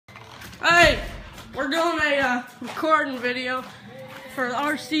Hey, we're doing a recording video for the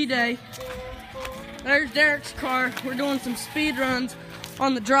RC day. There's Derek's car. We're doing some speed runs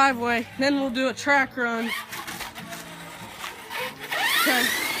on the driveway. Then we'll do a track run. Okay.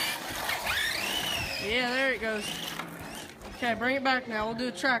 Yeah, there it goes. Okay, bring it back now. We'll do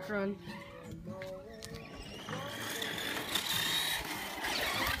a track run.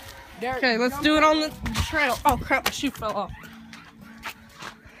 Okay, let's do it on the trail. Oh crap, my shoe fell off.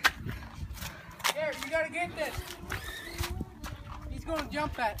 Derek, you gotta get this. He's gonna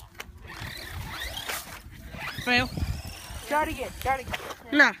jump that. Fail. Try it again, try it again.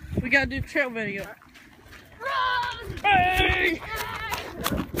 Nah, we gotta do trail video. Run! Hey!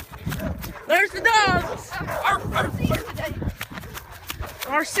 There's the dogs!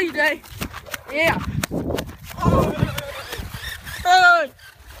 RC day. Yeah. Hey!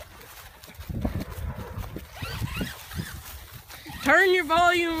 Turn your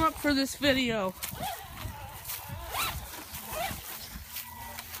volume up for this video.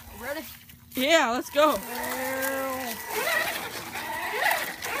 Ready? Yeah, let's go.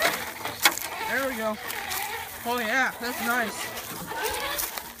 There we go. Oh yeah, that's nice.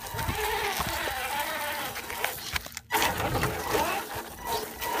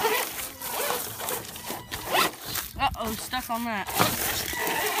 Uh-oh, stuck on that.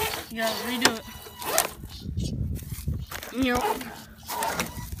 You gotta redo it. Yep.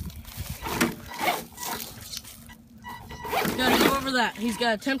 Gotta go over that. He's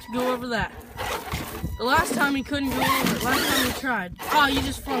gotta attempt to go over that. The last time he couldn't go over it. Last time he tried. Oh, you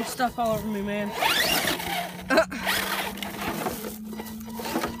just flung stuff all over me, man.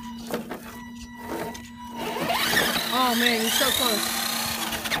 Oh man, he's so close.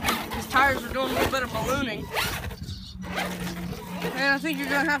 His tires are doing a little bit of ballooning. And I think you're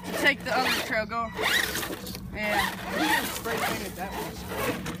gonna have to take the other trail. Go. Yeah. Spray painted that one.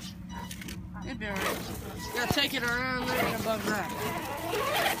 It'd be alright. You gotta take it around there and above that.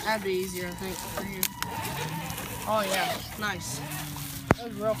 That'd be easier, I think, for you. Oh yeah, nice. That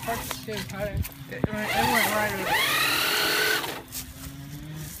was real perfect too. It went right over.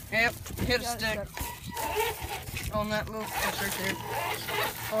 Yep, hit a stick on that little stick right there.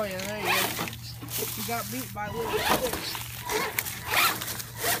 Oh yeah, there you go. You got beat by little sticks.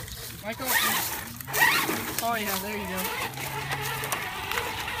 Michael. Oh yeah, there you go.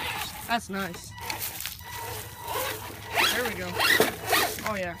 That's nice. There we go.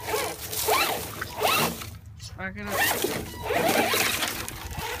 Oh yeah. Back it up.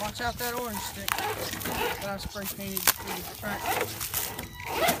 Watch out that orange stick. That I spray painted for the track.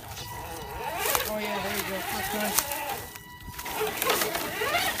 Oh yeah, there you go. That's nice.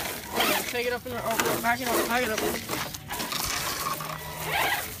 Oh yeah, take it up in the, oh, back it up, back it up.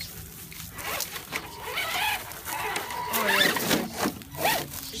 Oh yeah,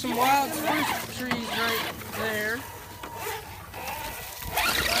 nice. Some wild spruce trees right there.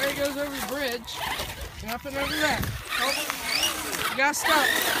 There he goes over the bridge. And up and over that. Oh, you gotta stop.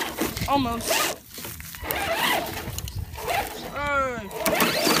 Almost. Oh,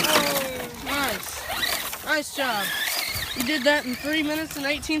 nice. Nice job. You did that in 3 minutes and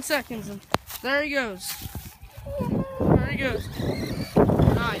 18 seconds. And there he goes. There he goes.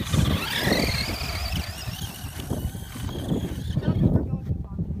 Nice.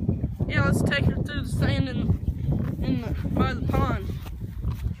 Yeah, let's take her through the sand by the pond.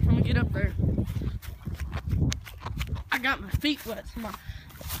 Let me get up there. I got my feet wet, so my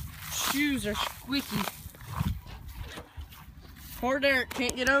shoes are squeaky. Poor Derek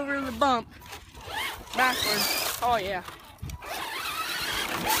can't get over the bump. Backwards. Oh yeah.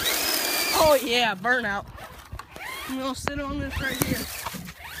 Oh yeah, burnout. I'm gonna sit on this right here.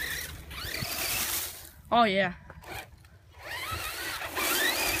 Oh yeah.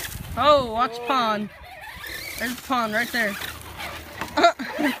 Oh, watch the pond. There's the pond right there.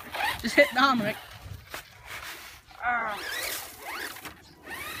 Just hit Dominic.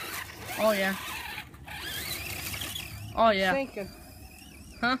 Oh yeah. Oh yeah. Thinking.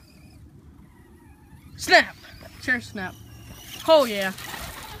 Huh? Snap! Chair snap. Oh yeah.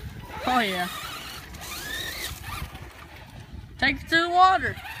 Oh yeah. Take it to the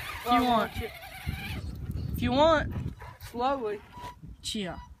water if you want. If you want. Slowly.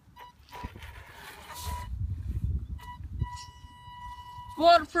 Chia.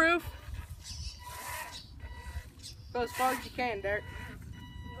 Waterproof. Go as far as you can, Derek.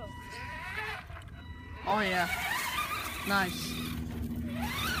 Oh yeah. Nice.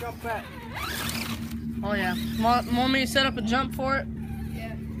 Jump back. Oh yeah. Want me to set up a jump for it?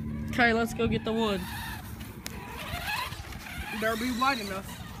 Yeah. Okay, let's go get the wood. You better be wide enough.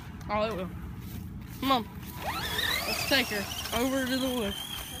 Oh, it will. Come on. Let's take her over to the wood.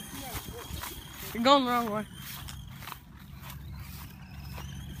 You're going the wrong way.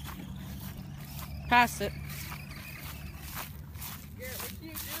 Pass it. Garrett, what you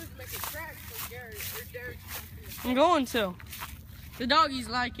need to do is make a track for Garrett or Derek's. I'm going to. The doggies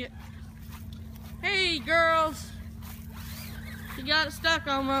like it. Hey, girls. You got it stuck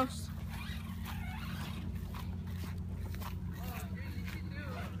almost.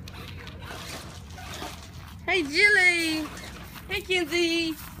 Hey, Jilly. Hey,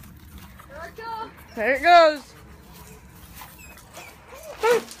 Kenzie. There it goes. There it goes.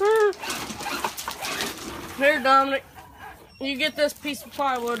 Here, Dominic. You get this piece of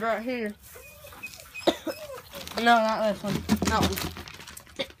plywood right here. No, not this one. That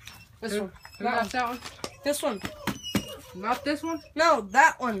one. This one. Not that one. This one. Not this one? No,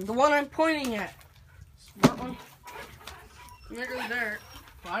 that one. The one I'm pointing at. That one. There goes Derek.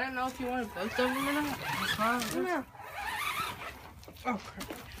 Well, I didn't know if you wanted both of them or not. That's fine. Yeah. Oh,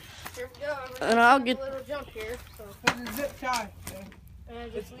 crap. Here we go. And I'll get. A little jump here. So, It's a zip tie. and I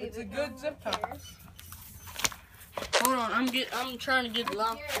just leave It's a it good down zip tie. there. Hold on. I'm trying to get the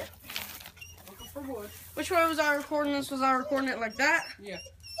lock. Here. Looking for wood. Which way was I recording this? Was I recording it like that? Yeah.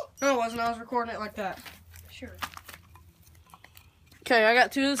 No, it wasn't. I was recording it like that. Sure. Okay, I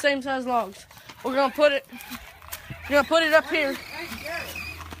got two of the same size logs. We're gonna put it. We're gonna put it up here. Hey, Garrett.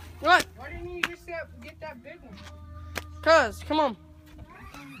 What? Why didn't you just get that big one? Cuz, come on.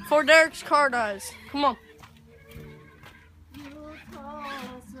 Before Derek's car dies. Come on.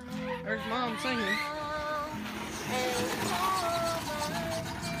 There's Mom singing.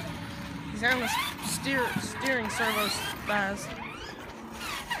 He's having a steering servo spaz.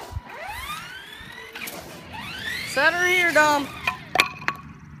 Set her here, Dom.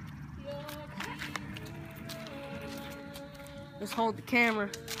 Just hold the camera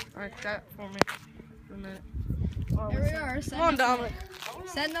like that for me for a minute. There we are. Come on, Dominic.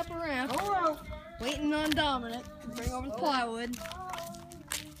 Setting up a ramp. Hello. Waiting on Dominic to bring over the plywood.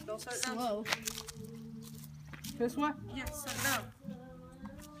 Don't set it down. Slow. This one? Yes, set it down.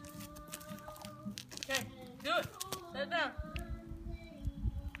 Okay, do it. Set it down.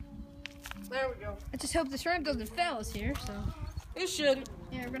 There we go. I just hope this ramp doesn't fail us here. So It shouldn't.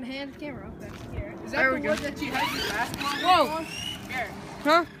 yeah, we're gonna hand the camera off back to Garrett. Is There that we the go. wood that you had your basketball Whoa. hoop on? Garrett,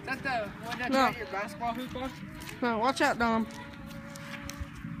 Huh? is that the wood that you No. had your basketball hoop on? No, watch out, Dom.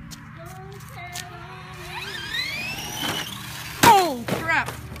 Oh,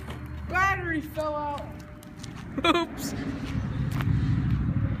 crap. Battery fell out. Oops.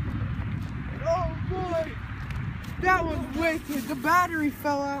 Oh boy. That was wicked. The battery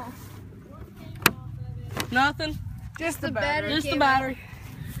fell out. Nothing. Just the battery. battery. Just the came battery.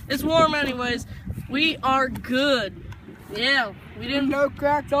 It's warm anyways. We are good. Yeah, we didn't. No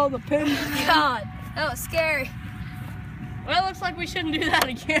cracks, all the pins. God, that was scary. Well, it looks like we shouldn't do that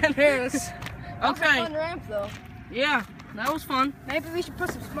again. Here, let's. That was a Okay. fun ramp though. Yeah, that was fun. Maybe we should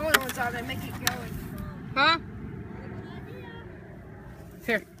put some smaller ones on there and make it going. Huh?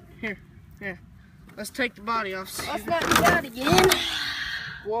 Here. Let's take the body off. Let's not do that again.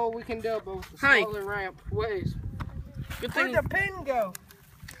 Well, we can do it, but with the Hey. smaller ramp ways. Good Where'd thing the pin go?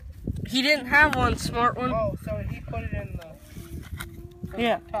 he didn't have one smart one. Oh, so he put it in the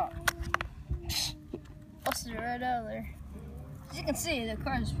Yeah. top. Busted it right out of there. As you can see, the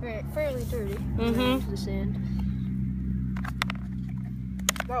car is fairly dirty. Mhm. The sand.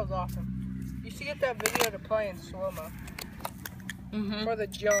 That was awesome. You should get that video to play in slow-mo. Mhm. For the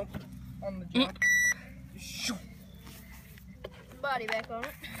jump. On the jump. Body back on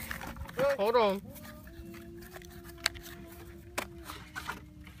it. Hold on.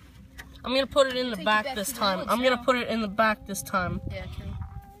 I'm gonna put it in the Take it back back this to the time. woods I'm gonna now. put it in the back this time, Yeah, true.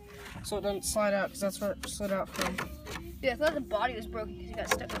 so it doesn't slide out, because that's where it slid out from. Yeah, I thought the body was broken because he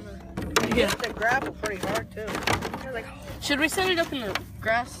got stuck on the. Yeah. The grapple pretty hard too. They're like, Should we set it up in the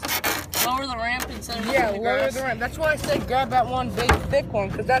grass? Lower the ramp and set it up Yeah, in the lower grass? the ramp. That's why I said grab that one big thick one,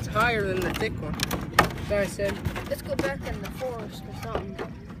 because that's higher than the thick one. So I said, let's go back in the forest or something.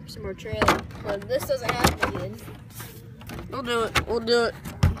 Some more trailer. But this doesn't happen again. We'll do it. We'll do it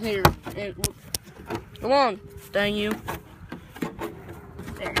here. Come on, dang you.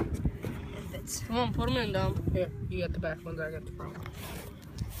 There. It fits. Come on, put them in, Dom. here, you got the back ones, I got the front ones.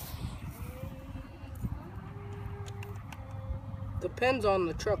 Depends on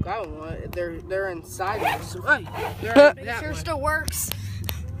the truck I want. They're inside of this. Hey, they're Make that sure it way. still works.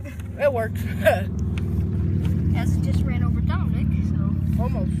 It works. As it just ran over Dominic, so.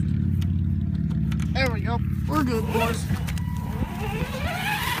 Almost. There we go. We're good, boys.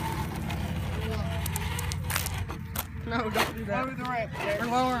 No, don't do that. Lower the ramp We're there.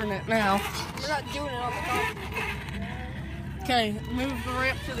 lowering it now. We're not doing it all the time. Okay, move the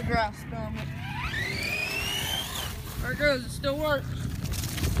ramp to the grass, Dom. There it goes, it still works.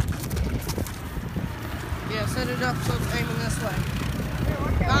 Yeah, set it up so it's aiming this way.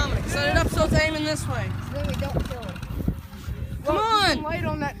 Dominic, set it up so it's aiming this way. So then we don't kill it. Come on! Lay it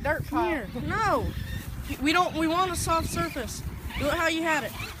on that dirt pile. Here. No. We want a soft surface. Do it how you had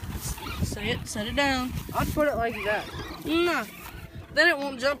it. Set it down. I'd put it like that. No. Then it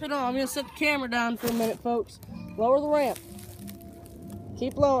won't jump at all. I'm gonna set the camera down for a minute, folks. Lower the ramp.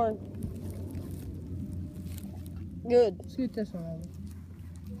 Keep lowering. Good. Scoot this one over.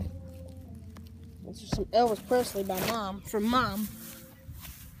 This is some Elvis Presley by Mom. From Mom.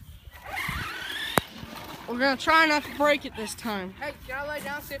 We're gonna try not to break it this time. Hey, can I lay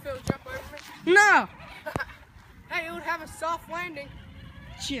down, see if it would jump over me? No! Hey, it would have a soft landing.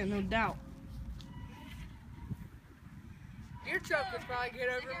 Yeah, no doubt. Your truck would probably get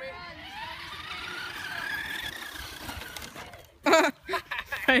over me.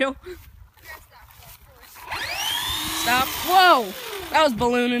 Fail. Stop. Whoa! That was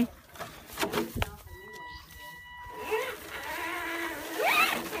ballooning.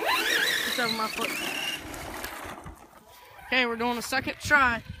 It's over my foot. Okay, we're doing a second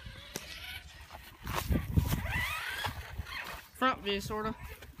try. Front view, sort of.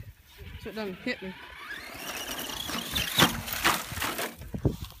 So it doesn't hit me.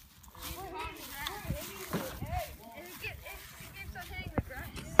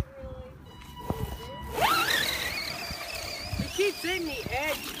 It keeps hitting the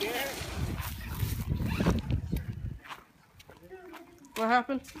edge, Garrett. What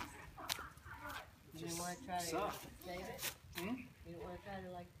happened? You didn't want to try to save it? You didn't want to try to,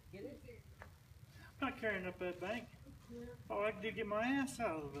 like, get it? I'm not carrying up that bank. All I did get my ass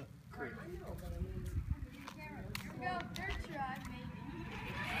out of the creek.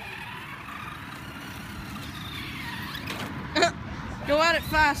 Go at it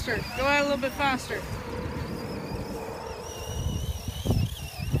faster. Go at it a little bit faster.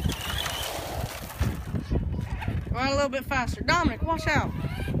 Go at it a little bit faster. Dominic, watch out.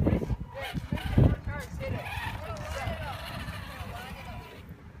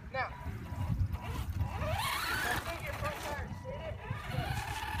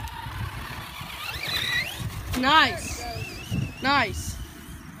 Nice. Nice.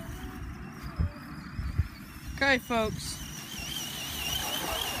 Okay, folks.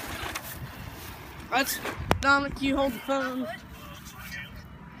 That's Dominic, you hold the phone.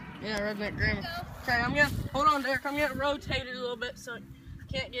 Yeah, redneck grandma. Okay, I'm gonna hold on, Derek. I'm gonna rotate it a little bit so it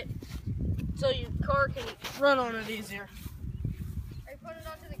can't get, so your car can run on it easier. Are you putting it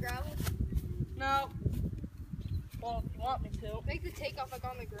onto the gravel? No. Well, if you want me to. Make the takeoff like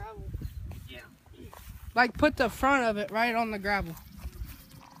on the gravel. Like, put the front of it right on the gravel.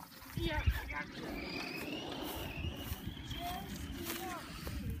 Yeah.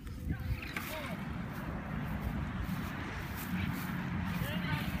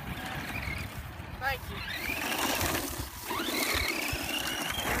 Thank you.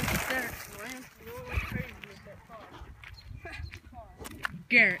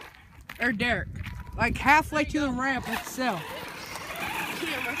 Garrett. Or Derek. Like, halfway to the ramp itself.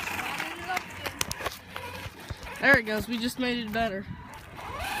 There it goes. We just made it better.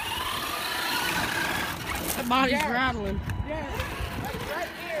 That body's rattling. Right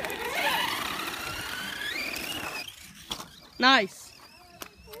here. Nice.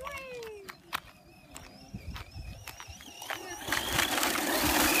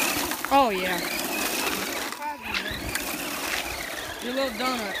 Oh yeah. Your little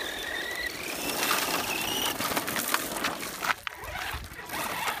donut.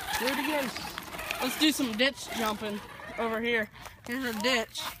 Do it again. Let's do some ditch jumping over here. Here's a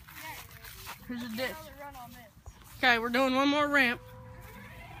ditch. Here's a ditch. Okay, we're doing one more ramp.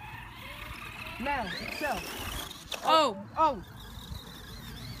 Now, itself. Oh, Oh.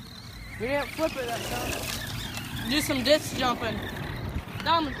 We didn't flip it that time. do some ditch jumping.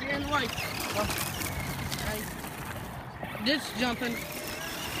 Dominic, you're in the way. Okay. Ditch jumping.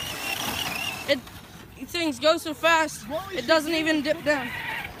 Things go so fast, it doesn't even dip down.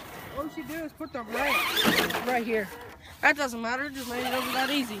 What we should do is put the ramp right here. That doesn't matter, just made it over that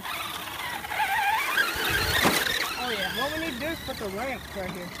easy. Oh yeah. What we need to do is put the ramp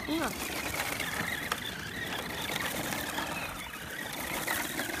right here. Yeah.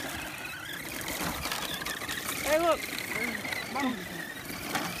 Hey, look.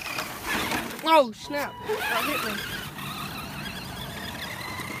 Oh, snap. That hit me.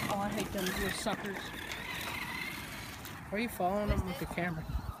 Oh, I hate them little suckers. Why are you following them with the camera?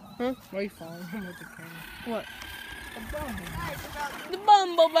 Huh? Why are you following them with the camera? What? The bumblebee. The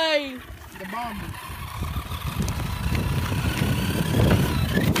bumblebee. The bumblebee.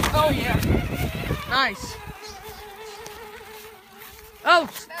 Oh, yeah. Nice. Oh,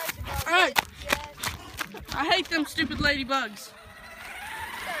 hey, I hate them stupid ladybugs.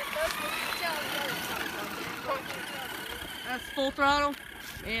 That's full throttle.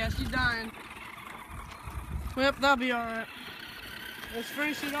 Yeah, she's dying. Yep, that'll be alright. Let's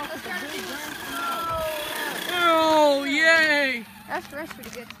finish it off with a big grand finale. Oh, yay! That's pretty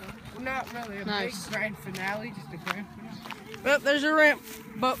good. Well, not really a Nice. big grand finale, just a grand finale. Well, there's your ramp,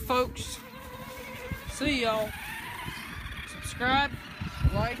 but folks. See y'all. Subscribe,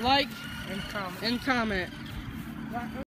 Like like, and comment. and comment.